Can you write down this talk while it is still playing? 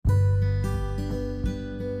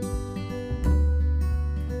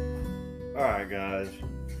Alright, guys.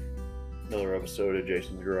 Another episode of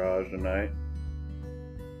Jason's Garage tonight.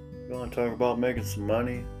 You want to talk about making some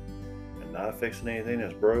money and not fixing anything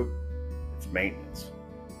that's broke? It's maintenance.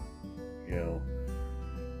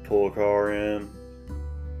 Pull a car in.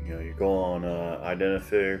 You go on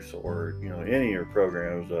Identifix or any of your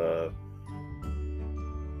programs.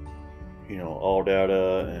 All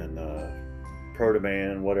data and Pro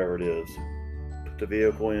Demand, whatever it is. Put the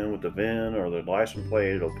vehicle in with the VIN or the license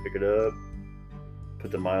plate. It'll pick it up. Put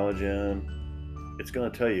the mileage in. It's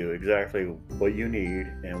going to tell you exactly what you need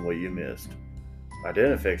and what you missed.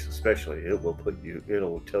 Identifix especially, it'll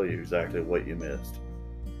tell you exactly what you missed.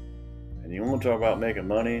 And you want to talk about making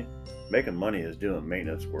money? Making money is doing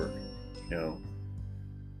maintenance work. I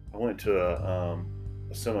went to a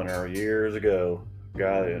seminar years ago.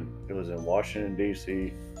 It was in Washington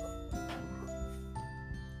D.C.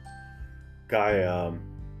 Guy,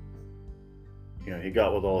 he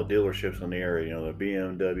got with all the dealerships in the area. The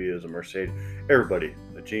BMWs, the Mercedes, everybody,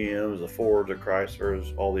 the GMs, the Fords, the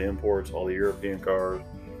Chryslers, all the imports, all the European cars.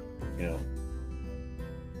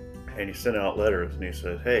 And he sent out letters and he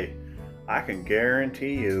said, "Hey, I can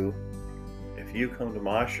guarantee you, if you come to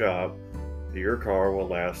my shop, your car will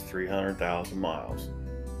last 300,000 miles."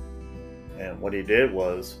 And what he did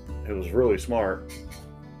was, it was really smart,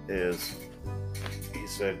 is he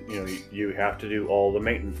said, you have to do all the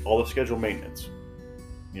maintenance, all the scheduled maintenance.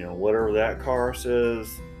 Whatever that car says,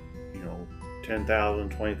 10,000,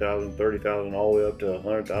 20,000, 30,000, all the way up to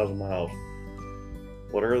 100,000 miles.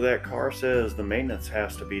 Whatever that car says, the maintenance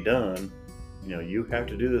has to be done. You have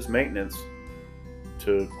to do this maintenance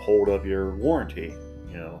to hold up your warranty.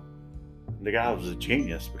 The guy was a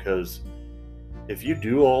genius, because if you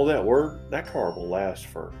do all that work, that car will last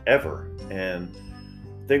forever. And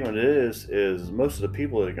the thing with it is most of the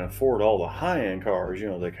people that can afford all the high-end cars,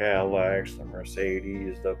 the Cadillacs, the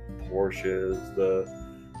Mercedes, the Porsches, the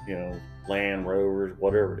Land Rovers,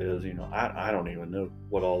 whatever it is, I don't even know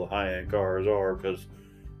what all the high-end cars are, because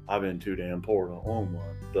I've been too damn poor to own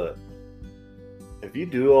one. But if you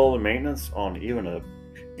do all the maintenance on even a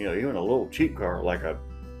little cheap car, like a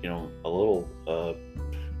little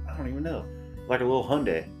I don't even know, like a little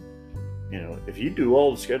Hyundai, if you do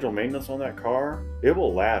all the scheduled maintenance on that car, it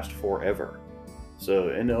will last forever. So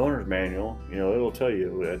in the owner's manual, it'll tell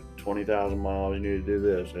you at 20,000 miles you need to do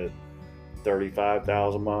this. At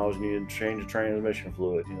 35,000 miles you need to change the transmission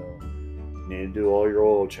fluid. You need to do all your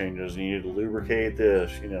oil changes. You need to lubricate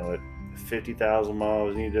this. At 50,000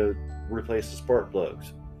 miles you need to replace the spark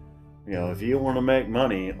plugs. If you want to make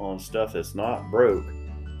money on stuff that's not broke,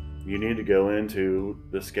 you need to go into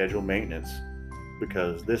the scheduled maintenance,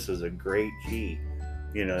 because this is a great key.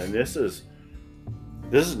 And this is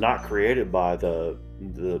not created by the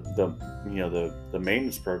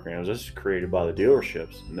maintenance programs. This is created by the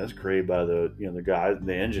dealerships, and that's created by the guys,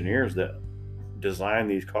 the engineers that design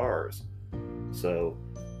these cars. So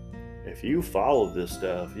if you follow this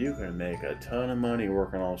stuff, you can make a ton of money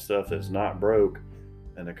working on stuff that's not broke,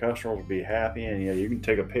 and the customers will be happy. And you can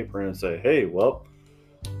take a paper in and say, "Hey, well,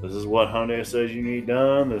 this is what Hyundai says you need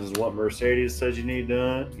done. This is what Mercedes says you need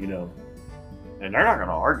done." And they're not going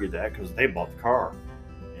to argue that, because they bought the car.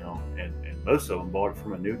 And most of them bought it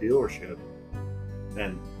from a new dealership.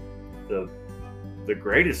 And the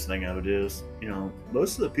greatest thing of it is,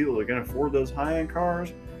 most of the people that can afford those high-end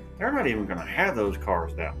cars, they're not even going to have those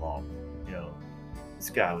cars that long. This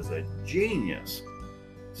guy was a genius.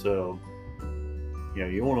 So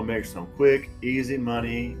you want to make some quick, easy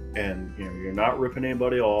money, and you're not ripping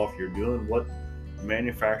anybody off. You're doing what the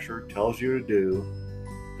manufacturer tells you to do.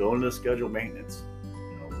 Go into scheduled maintenance.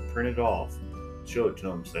 Print it off. Show it to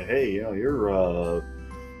them. Say, "Hey,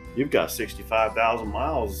 you've got 65,000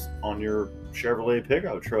 miles on your Chevrolet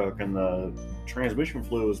pickup truck, and the transmission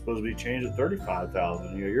fluid is supposed to be changed at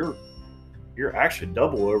 35,000. You're actually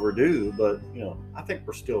double overdue, but I think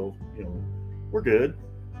we're still we're good.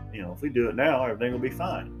 If we do it now, everything will be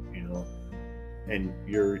fine." And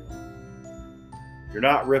you're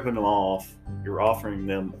not ripping them off. You're offering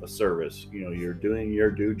them a service. You're doing your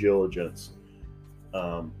due diligence.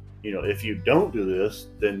 If you don't do this,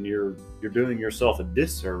 then you're doing yourself a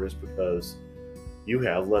disservice, because you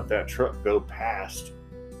have let that truck go past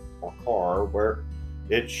or car where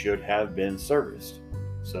it should have been serviced.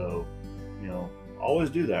 So, always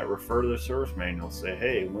do that. Refer to the service manual. Say,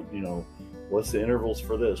 "Hey, what's the intervals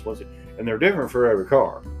for this? And they're different for every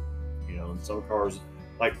car. Some cars,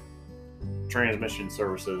 like transmission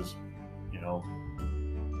services,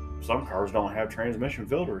 some cars don't have transmission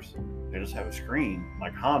filters. They just have a screen,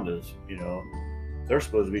 like Hondas. They're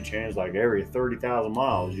supposed to be changed like every 30,000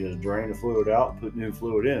 miles. You just drain the fluid out, put new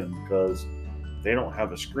fluid in, because they don't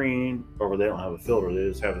have a screen or they don't have a filter, they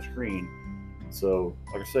just have a screen. So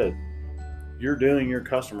like I said, you're doing your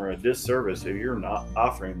customer a disservice if you're not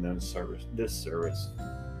offering them this service.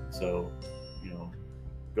 So,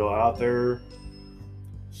 go out there,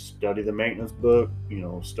 study the maintenance book,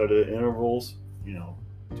 study the intervals,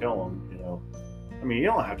 tell them, you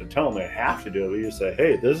don't have to tell them they have to do it, but you just say,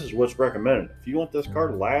 hey, this is what's recommended. If you want this car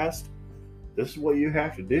to last, this is what you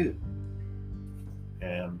have to do.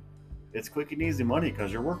 And it's quick and easy money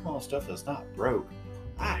because you're working on stuff that's not broke.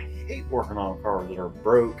 I hate working on cars that are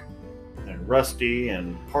broke and rusty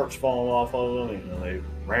and parts falling off of them, they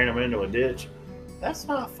ran them into a ditch. That's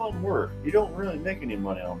not fun work. You don't really make any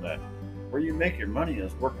money on that. Where you make your money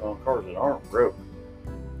is working on cars that aren't broke.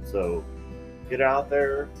 So get out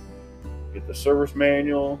there, get the service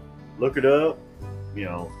manual, look it up,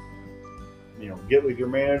 get with your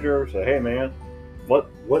manager, say, hey man, what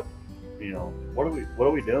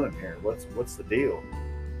are we doing here? What's the deal?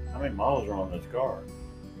 How many miles are on this car?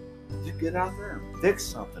 Just get out there and fix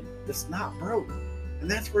something that's not broke. And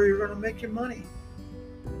that's where you're going to make your money.